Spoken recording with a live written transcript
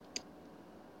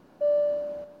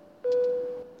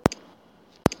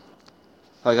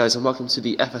Hi guys, and welcome to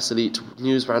the FSElite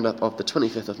news roundup of the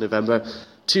 25th of November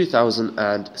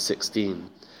 2016.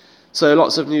 So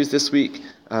lots of news this week,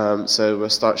 so we'll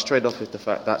start straight off with the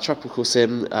fact that Tropical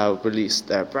Sim released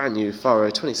their brand new Faro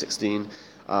 2016,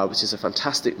 which is a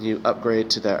fantastic new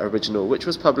upgrade to their original, which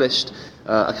was published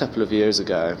a couple of years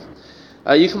ago.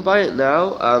 You can buy it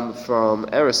now from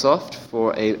Aerosoft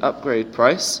for an upgrade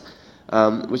price,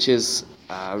 which is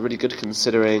really good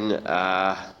considering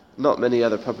not many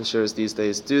other publishers these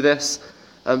days do this,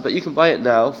 but you can buy it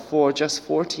now for just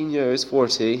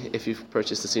 €14.40 if you've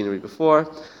purchased the scenery before.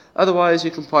 Otherwise, you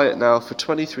can buy it now for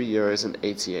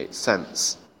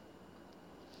 €23.88.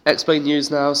 Explain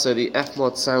news now. So the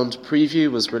Fmod Sound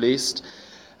preview was released,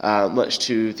 much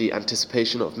to the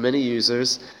anticipation of many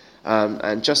users.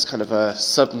 And just kind of a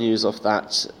sub-news of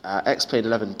that, X-Plane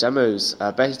 11 demos,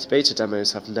 beta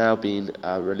demos have now been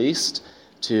released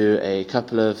to a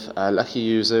couple of lucky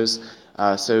users.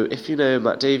 So if you know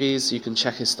Matt Davies, you can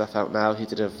check his stuff out now. He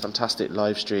did a fantastic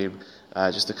live stream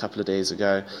just a couple of days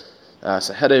ago.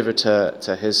 So head over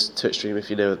to his Twitch stream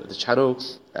if you know the channel,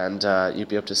 and you'll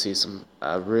be able to see some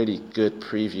really good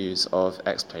previews of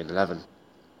X-Plane 11.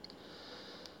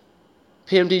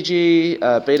 PMDG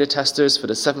beta testers for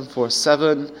the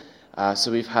 747.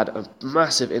 So we've had a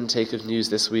massive intake of news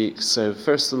this week. So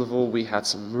first of all, we had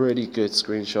some really good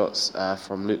screenshots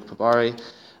from Luke Pabari,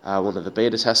 one of the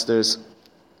beta testers,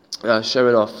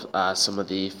 showing off some of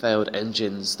the failed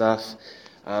engine stuff.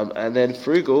 And then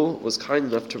Frugal was kind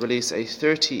enough to release a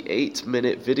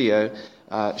 38-minute video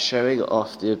showing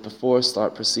off the before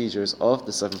start procedures of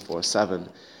the 747.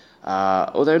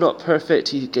 Although not perfect,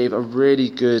 he gave a really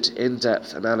good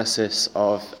in-depth analysis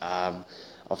of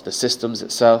the systems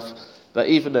itself. But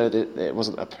even though it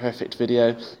wasn't a perfect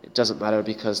video, it doesn't matter,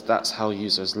 because that's how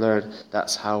users learn.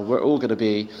 That's how we're all going to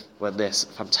be when this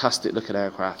fantastic looking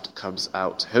aircraft comes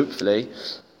out, hopefully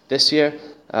this year,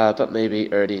 but maybe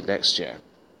early next year.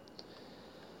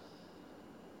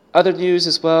 Other news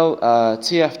as well,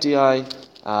 TFDI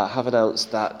have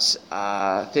announced that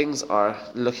things are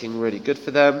looking really good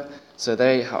for them. So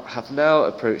they have now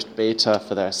approached beta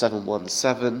for their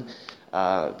 717,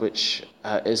 which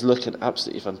is looking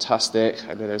absolutely fantastic.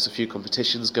 I know there's a few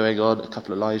competitions going on, a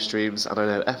couple of live streams, and I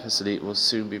know FSElite will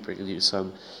soon be bringing you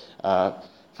some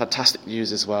fantastic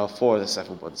news as well for the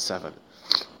 717.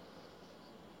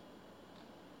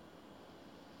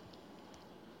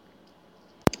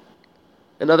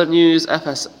 In other news,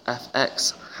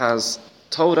 FX has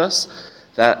told us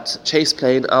that Chase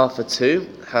Plane Alpha 2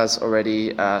 has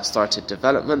already started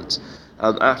development.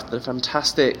 After the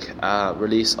fantastic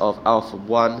release of Alpha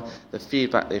 1, the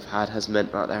feedback they've had has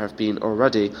meant that there have been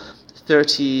already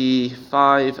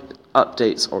 35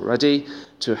 updates already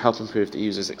to help improve the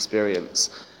user's experience.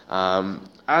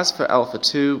 As for Alpha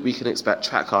 2, we can expect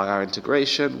track IR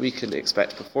integration, we can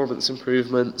expect performance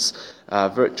improvements,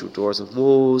 virtual doors and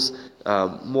walls,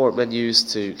 more menus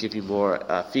to give you more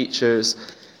features.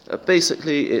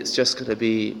 Basically, it's just going to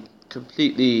be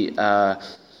completely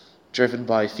driven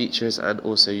by features and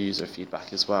also user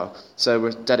feedback as well. So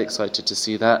we're dead excited to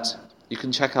see that. You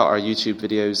can check out our YouTube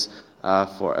videos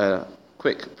for a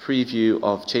quick preview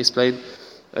of Chaseplane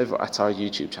over at our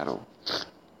YouTube channel.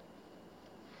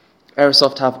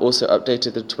 Aerosoft have also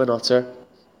updated the Twin Otter.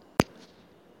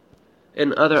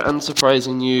 In other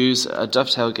unsurprising news,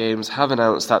 Dovetail Games have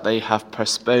announced that they have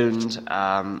postponed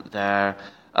their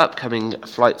upcoming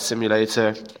flight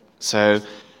simulator. So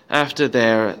after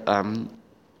their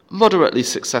moderately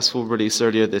successful release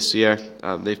earlier this year,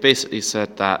 they've basically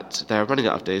said that they're running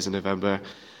out of days in November,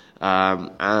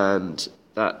 and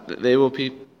that they will be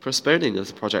postponing as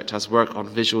the project has work on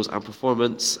visuals and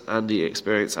performance, and the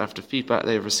experience after feedback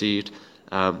they've received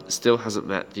still hasn't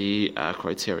met the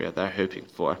criteria they're hoping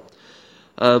for.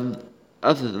 Other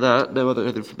than that, no other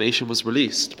information was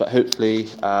released, but hopefully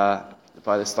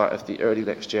by the start of the early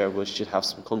next year we should have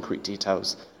some concrete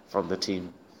details from the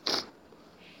team.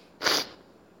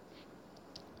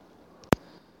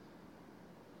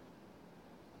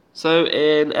 So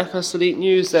in FSElite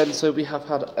news then, so we have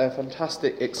had a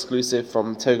fantastic exclusive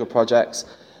from Toga Projects,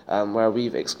 where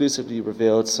we've exclusively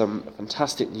revealed some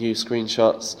fantastic new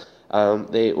screenshots.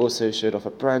 They also showed off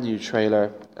a brand new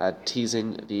trailer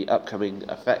teasing the upcoming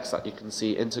effects that you can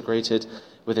see integrated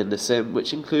within the sim,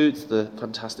 which includes the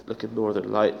fantastic looking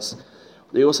Northern Lights.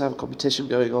 They also have a competition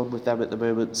going on with them at the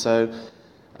moment, so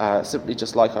simply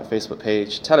just like our Facebook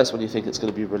page, tell us when you think it's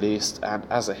going to be released, and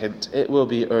as a hint, it will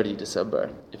be early December.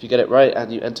 If you get it right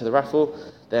and you enter the raffle,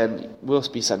 then we'll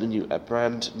be sending you a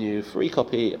brand new free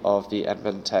copy of the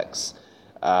Adventex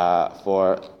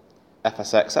for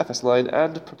FSX, FS9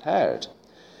 and Prepared.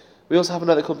 We also have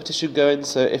another competition going,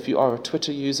 so if you are a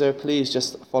Twitter user, please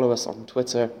just follow us on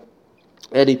Twitter.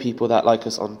 Any people that like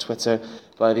us on Twitter,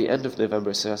 by the end of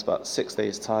November, so that's about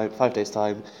 5 days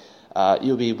time,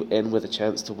 you'll be in with a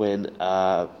chance to win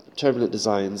Turbulent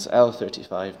Designs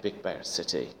L35 Big Bear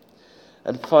City.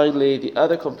 And finally, the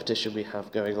other competition we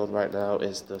have going on right now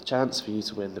is the chance for you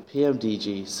to win the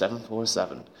PMDG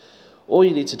 747. All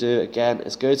you need to do, again,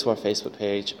 is go to our Facebook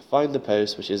page, find the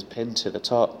post which is pinned to the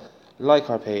top,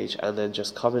 like our page, and then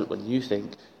just comment when you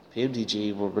think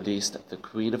PMDG will release the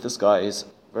Queen of the Skies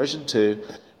version 2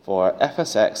 for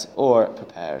FSX or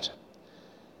Prepared.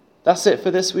 That's it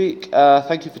for this week.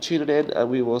 Thank you for tuning in,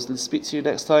 and we will speak to you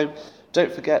next time.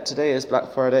 Don't forget, today is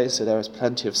Black Friday, so there is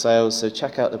plenty of sales, so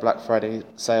check out the Black Friday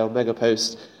sale mega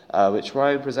post, which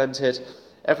Ryan presented.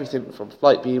 Everything from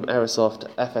Flightbeam, Aerosoft,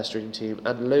 FS Dream Team,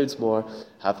 and loads more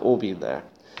have all been there.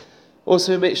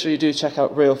 Also, make sure you do check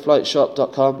out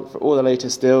realflightshop.com for all the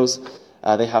latest deals.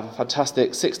 They have a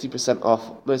fantastic 60%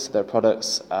 off most of their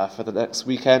products for the next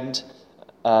weekend.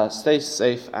 Stay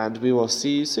safe, and we will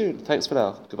see you soon. Thanks for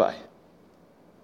now. Goodbye.